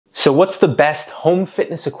So what's the best home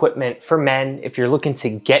fitness equipment for men if you're looking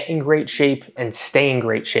to get in great shape and stay in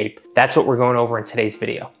great shape? That's what we're going over in today's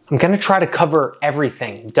video. I'm gonna try to cover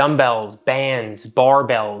everything: dumbbells, bands,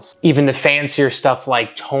 barbells, even the fancier stuff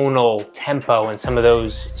like tonal, tempo, and some of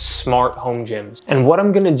those smart home gyms. And what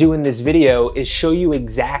I'm gonna do in this video is show you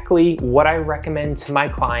exactly what I recommend to my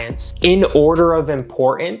clients in order of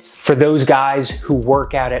importance for those guys who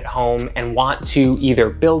work out at home and want to either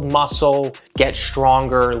build muscle, get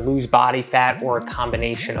stronger, lose body fat, or a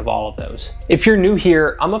combination of all of those. If you're new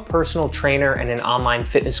here, I'm a personal trainer and an online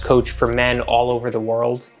fitness coach for men all over the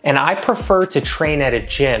world. And I prefer to train at a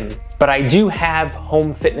gym, but I do have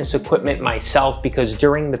home fitness equipment myself because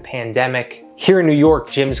during the pandemic, here in New York,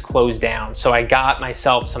 gyms closed down. So I got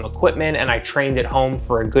myself some equipment and I trained at home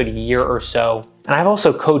for a good year or so. And I've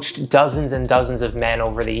also coached dozens and dozens of men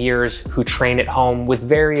over the years who train at home with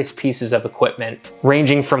various pieces of equipment,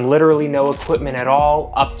 ranging from literally no equipment at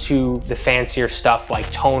all up to the fancier stuff like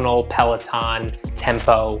tonal, Peloton,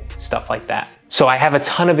 tempo, stuff like that. So I have a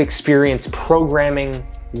ton of experience programming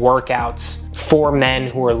workouts for men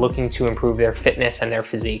who are looking to improve their fitness and their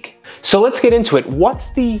physique. So let's get into it.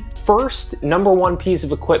 What's the first #1 piece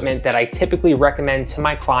of equipment that I typically recommend to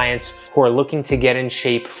my clients who are looking to get in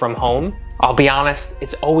shape from home? I'll be honest,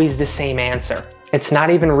 it's always the same answer. It's not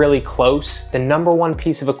even really close. The #1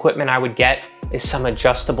 piece of equipment I would get is some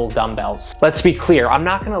adjustable dumbbells. Let's be clear, I'm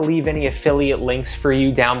not gonna leave any affiliate links for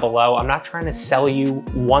you down below. I'm not trying to sell you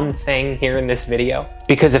one thing here in this video,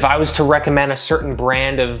 because if I was to recommend a certain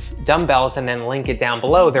brand of dumbbells and then link it down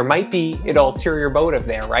below, there might be an ulterior motive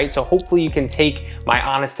there, right? So hopefully you can take my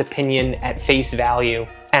honest opinion at face value.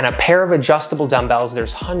 And a pair of adjustable dumbbells,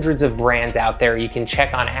 there's hundreds of brands out there. You can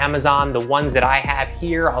check on Amazon. The ones that I have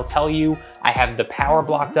here, I'll tell you, I have the Power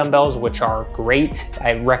Block dumbbells, which are great.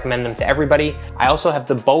 I recommend them to everybody. I also have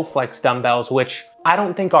the Bowflex dumbbells, which I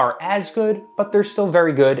don't think are as good, but they're still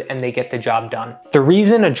very good and they get the job done. The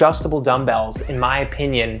reason adjustable dumbbells, in my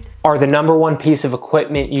opinion, are the #1 piece of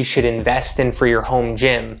equipment you should invest in for your home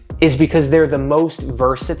gym is because they're the most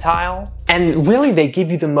versatile and really they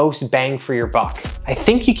give you the most bang for your buck. I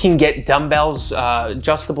think you can get dumbbells,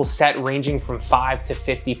 adjustable set ranging from 5 to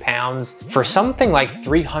 50 pounds for something like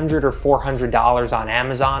 $300 or $400 on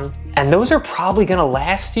Amazon. And those are probably gonna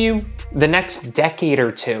last you the next decade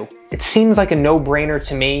or two. It seems like a no-brainer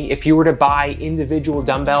to me. If you were to buy individual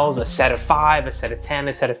dumbbells, a set of 5, a set of 10,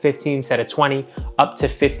 a set of 15, a set of 20, up to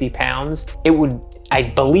 50 pounds, it would, I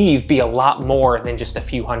believe, be a lot more than just a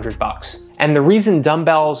few $100. And the reason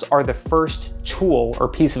dumbbells are the first tool or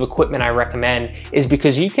piece of equipment I recommend is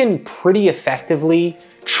because you can pretty effectively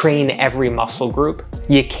train every muscle group.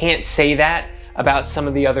 You can't say that about some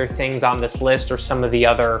of the other things on this list or some of the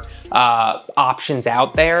other options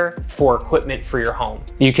out there for equipment for your home.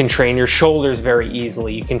 You can train your shoulders very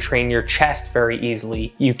easily. You can train your chest very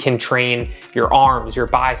easily. You can train your arms, your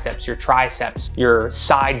biceps, your triceps, your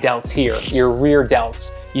side delts here, your rear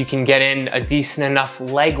delts. You can get in a decent enough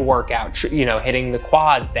leg workout, you know, hitting the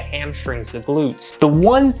quads, the hamstrings, the glutes. The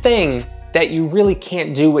one thing that you really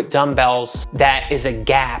can't do with dumbbells that is a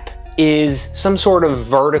gap is some sort of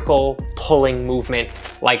vertical pulling movement,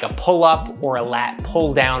 like a pull-up or a lat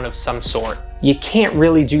pull-down of some sort. You can't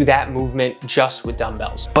really do that movement just with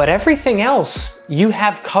dumbbells. But everything else you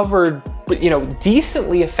have covered, you know,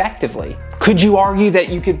 decently effectively. Could you argue that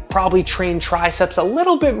you could probably train triceps a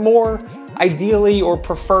little bit more ideally or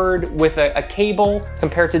preferred with a cable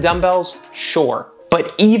compared to dumbbells? Sure.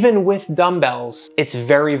 But even with dumbbells, it's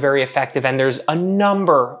very, very effective. And there's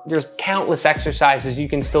countless exercises you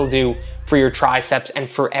can still do for your triceps and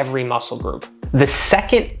for every muscle group. The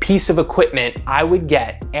second piece of equipment I would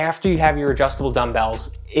get after you have your adjustable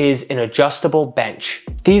dumbbells is an adjustable bench.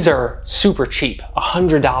 These are super cheap,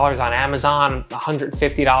 $100 on Amazon,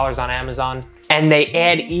 $150 on Amazon. And they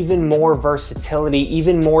add even more versatility,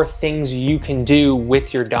 even more things you can do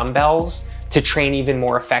with your dumbbells to train even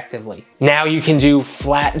more effectively. Now you can do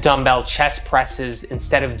flat dumbbell chest presses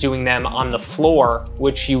instead of doing them on the floor,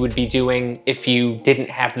 which you would be doing if you didn't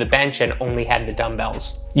have the bench and only had the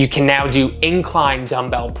dumbbells. You can now do incline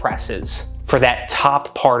dumbbell presses for that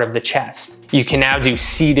top part of the chest. You can now do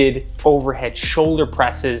seated overhead shoulder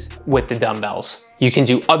presses with the dumbbells. You can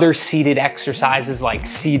do other seated exercises like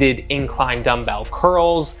seated incline dumbbell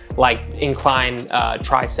curls, like incline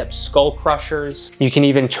tricep skull crushers. You can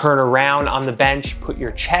even turn around on the bench, put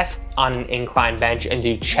your chest on an incline bench and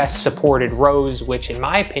do chest supported rows, which in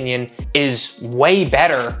my opinion is way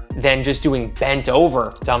better than just doing bent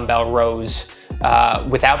over dumbbell rows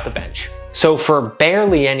without the bench. So for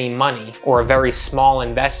barely any money or a very small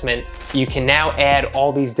investment, you can now add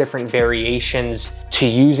all these different variations to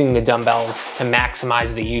using the dumbbells to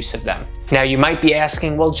maximize the use of them. Now you might be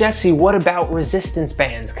asking, well, Jesse, what about resistance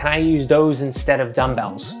bands? Can I use those instead of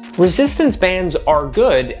dumbbells? Resistance bands are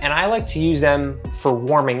good, and I like to use them for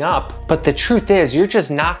warming up, but the truth is you're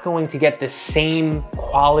just not going to get the same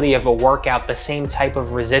quality of a workout, the same type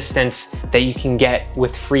of resistance that you can get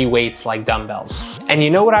with free weights like dumbbells. And you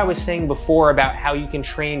know what I was saying before about how you can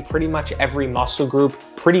train pretty much every muscle group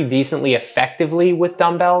pretty decently effectively with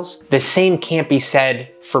dumbbells? The same can't be said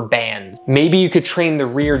for bands. Maybe you could train the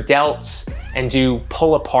rear delts and do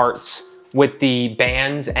pull-aparts with the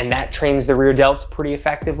bands, and that trains the rear delts pretty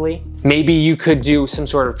effectively. Maybe you could do some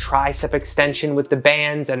sort of tricep extension with the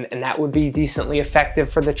bands, and that would be decently effective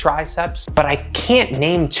for the triceps. But I can't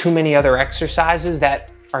name too many other exercises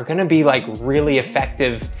that are gonna be like really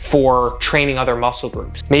effective for training other muscle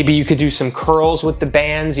groups. Maybe you could do some curls with the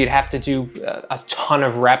bands. You'd have to do a ton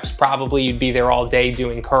of reps probably. You'd be there all day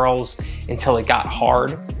doing curls until it got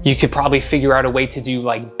hard. You could probably figure out a way to do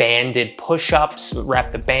like banded push-ups,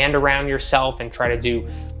 wrap the band around yourself and try to do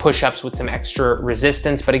push-ups with some extra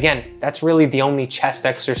resistance. But again, that's really the only chest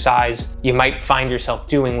exercise you might find yourself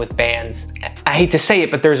doing with bands. I hate to say it,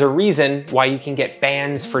 but there's a reason why you can get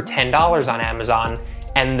bands for $10 on Amazon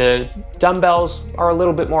and the dumbbells are a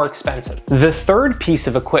little bit more expensive. The third piece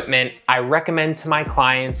of equipment I recommend to my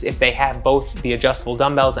clients if they have both the adjustable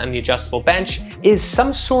dumbbells and the adjustable bench is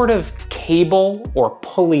some sort of cable or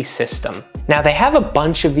pulley system. Now they have a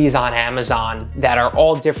bunch of these on Amazon that are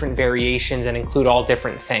all different variations and include all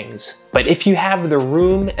different things. But if you have the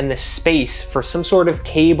room and the space for some sort of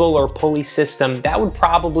cable or pulley system, that would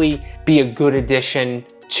probably be a good addition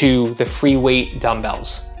to the free weight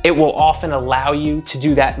dumbbells. It will often allow you to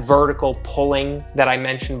do that vertical pulling that I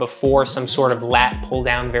mentioned before, some sort of lat pull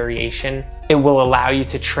down variation. It will allow you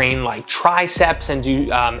to train like triceps and do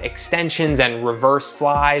extensions and reverse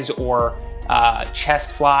flies or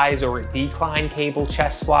chest flies or decline cable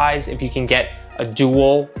chest flies if you can get a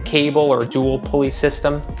dual cable or dual pulley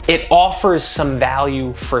system. It offers some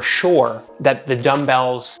value for sure that the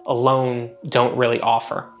dumbbells alone don't really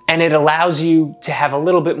offer. And it allows you to have a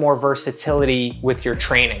little bit more versatility with your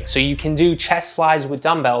training. So you can do chest flies with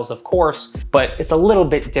dumbbells, of course, but it's a little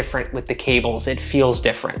bit different with the cables. It feels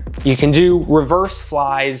different. You can do reverse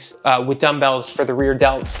flies with dumbbells for the rear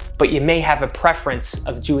delts, but you may have a preference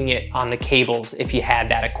of doing it on the cables if you had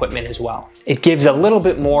that equipment as well. It gives a little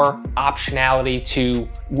bit more optionality to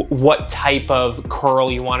what type of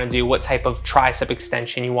curl you want to do, what type of tricep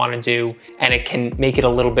extension you want to do, and it can make it a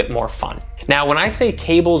little bit more fun. Now, when I say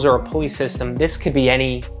cables or a pulley system, this could be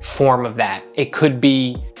any form of that. It could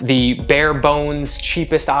be the bare bones,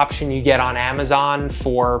 cheapest option you get on Amazon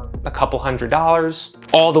for a couple $100s,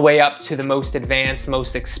 all the way up to the most advanced,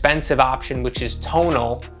 most expensive option, which is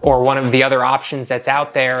tonal, or one of the other options that's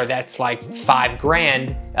out there that's like $5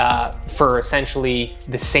 grand for essentially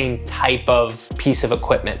the same type of piece of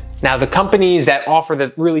equipment. Now, the companies that offer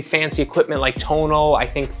the really fancy equipment like Tonal, I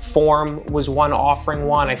think Form was one offering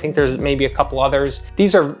one. I think there's maybe a couple others.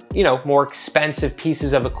 These are, you know, more expensive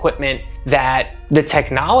pieces of equipment that the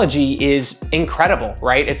technology is incredible,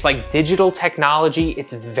 right? It's like digital technology.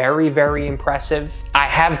 It's very, very impressive. I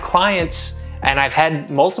have clients, and I've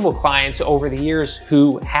had multiple clients over the years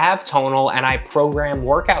who have Tonal, and I program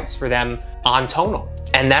workouts for them on Tonal.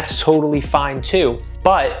 And that's totally fine too.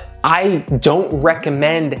 But I don't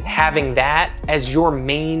recommend having that as your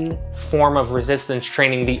main form of resistance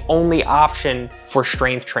training, the only option for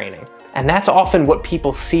strength training. And that's often what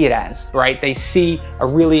people see it as, right? They see a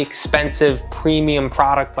really expensive premium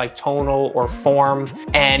product like Tonal or Form,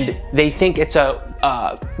 and they think it's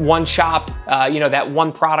a one shop, you know, that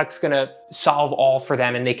one product's gonna solve all for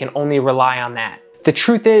them and they can only rely on that. The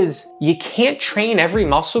truth is, you can't train every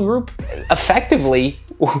muscle group effectively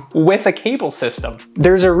with a cable system.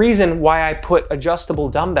 There's a reason why I put adjustable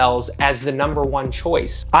dumbbells as the #1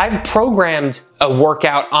 choice. I've programmed a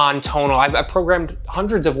workout on Tonal. I've programmed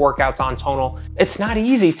hundreds of workouts on Tonal. It's not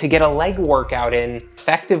easy to get a leg workout in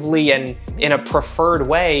effectively and in a preferred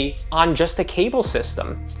way on just a cable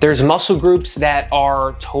system. There's muscle groups that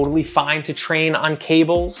are totally fine to train on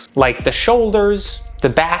cables, like the shoulders. The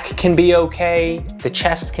back can be okay, the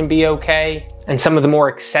chest can be okay, and some of the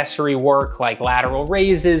more accessory work like lateral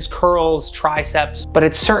raises, curls, triceps, but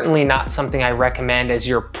it's certainly not something I recommend as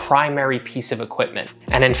your primary piece of equipment.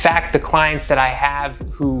 And in fact, the clients that I have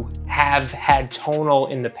who have had Tonal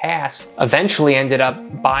in the past eventually ended up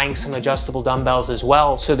buying some adjustable dumbbells as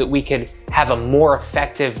well so that we could have a more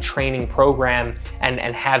effective training program and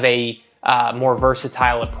have a more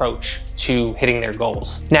versatile approach to hitting their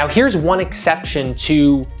goals. Now, here's one exception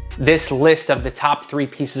to this list of the top 3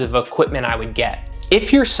 pieces of equipment I would get.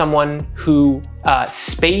 If you're someone who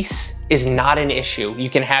space is not an issue, you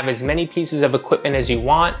can have as many pieces of equipment as you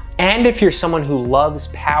want. And if you're someone who loves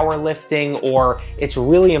powerlifting, or it's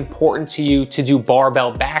really important to you to do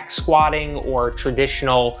barbell back squatting or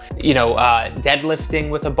traditional, deadlifting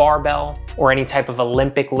with a barbell or any type of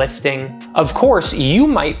Olympic lifting, of course, you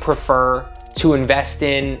might prefer to invest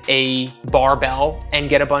in a barbell and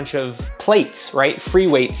get a bunch of plates, right? Free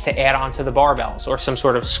weights to add onto the barbells, or some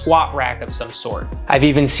sort of squat rack of some sort. I've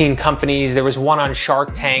even seen companies, there was one on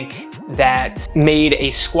Shark Tank that made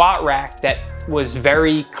a squat rack that was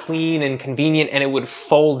very clean and convenient, and it would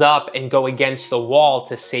fold up and go against the wall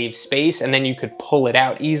to save space, and then you could pull it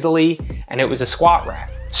out easily, and it was a squat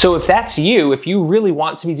rack. So if that's you, if you really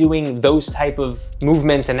want to be doing those type of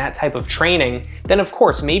movements and that type of training, then of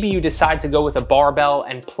course, maybe you decide to go with a barbell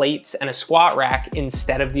and plates and a squat rack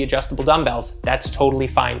instead of the adjustable dumbbells. That's totally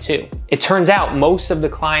fine too. It turns out most of the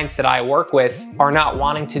clients that I work with are not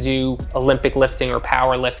wanting to do Olympic lifting or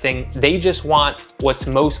powerlifting. They just want what's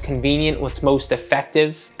most convenient, what's most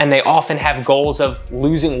effective. And they often have goals of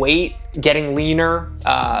losing weight, getting leaner,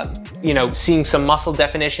 seeing some muscle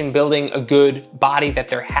definition, building a good body that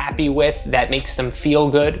they're happy with, that makes them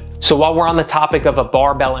feel good. So while we're on the topic of a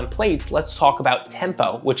barbell and plates, let's talk about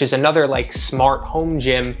Tempo, which is another smart home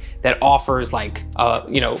gym that offers a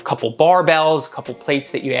couple barbells, a couple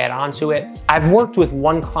plates that you add onto it. I've worked with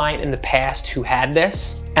one client in the past who had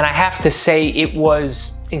this, and I have to say it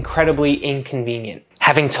was incredibly inconvenient,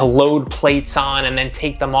 having to load plates on and then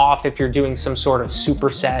take them off if you're doing some sort of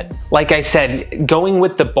superset. Like I said, going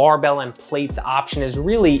with the barbell and plates option is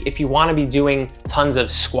really if you want to be doing tons of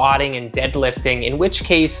squatting and deadlifting, in which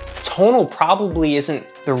case tonal probably isn't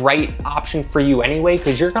the right option for you anyway,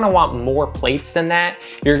 because you're going to want more plates than that.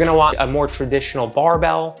 You're going to want a more traditional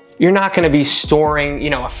barbell. You're not going to be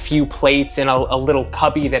storing, a few plates in a little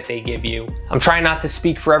cubby that they give you. I'm trying not to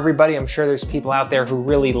speak for everybody. I'm sure there's people out there who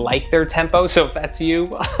really like their Tempo. So if that's you,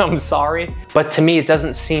 I'm sorry. But to me, it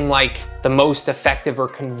doesn't seem like the most effective or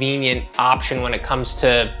convenient option when it comes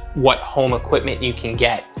to what home equipment you can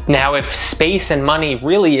get. Now, if space and money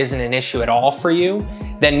really isn't an issue at all for you,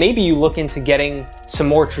 then maybe you look into getting some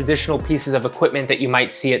more traditional pieces of equipment that you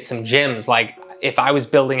might see at some gyms. Like if I was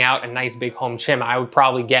building out a nice big home gym, I would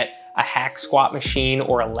probably get a hack squat machine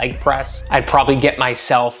or a leg press. I'd probably get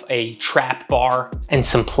myself a trap bar and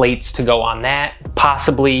some plates to go on that.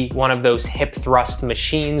 Possibly one of those hip thrust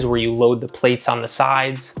machines where you load the plates on the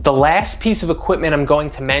sides. The last piece of equipment I'm going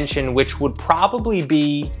to mention, which would probably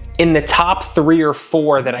be in the top 3 or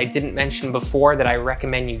 4 that I didn't mention before that I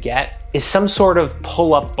recommend you get, is some sort of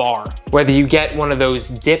pull-up bar. Whether you get one of those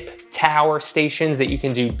dip tower stations that you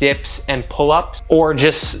can do dips and pull-ups, or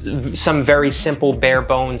just some very simple bare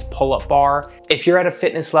bones pull-up bar. If you're at a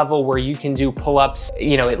fitness level where you can do pull-ups,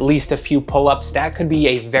 at least a few pull-ups, that could be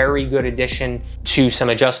a very good addition to some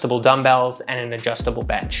adjustable dumbbells and an adjustable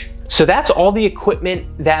bench. So that's all the equipment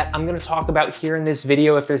that I'm going to talk about here in this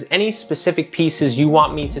video. If there's any specific pieces you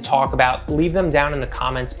want me to talk about, leave them down in the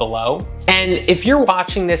comments below. And if you're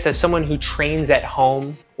watching this as someone who trains at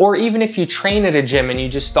home, or even if you train at a gym and you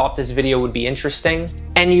just thought this video would be interesting,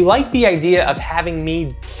 and you like the idea of having me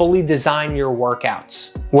fully design your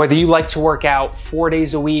workouts, whether you like to work out 4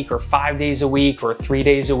 days a week or 5 days a week or 3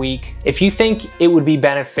 days a week, if you think it would be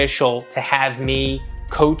beneficial to have me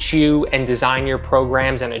coach you and design your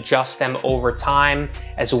programs and adjust them over time,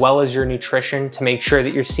 as well as your nutrition, to make sure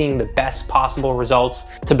that you're seeing the best possible results,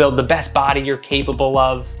 to build the best body you're capable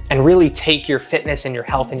of, and really take your fitness and your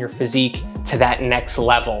health and your physique to that next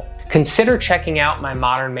level, consider checking out my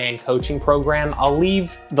Modern Man coaching program. I'll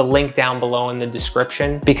leave the link down below in the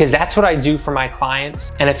description, because that's what I do for my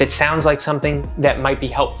clients. And if it sounds like something that might be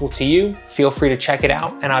helpful to you, feel free to check it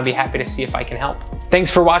out and I'll be happy to see if I can help. Thanks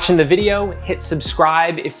for watching the video. Hit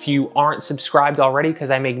subscribe if you aren't subscribed already, because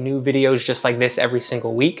I make new videos just like this every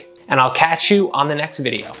single week. And I'll catch you on the next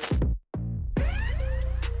video.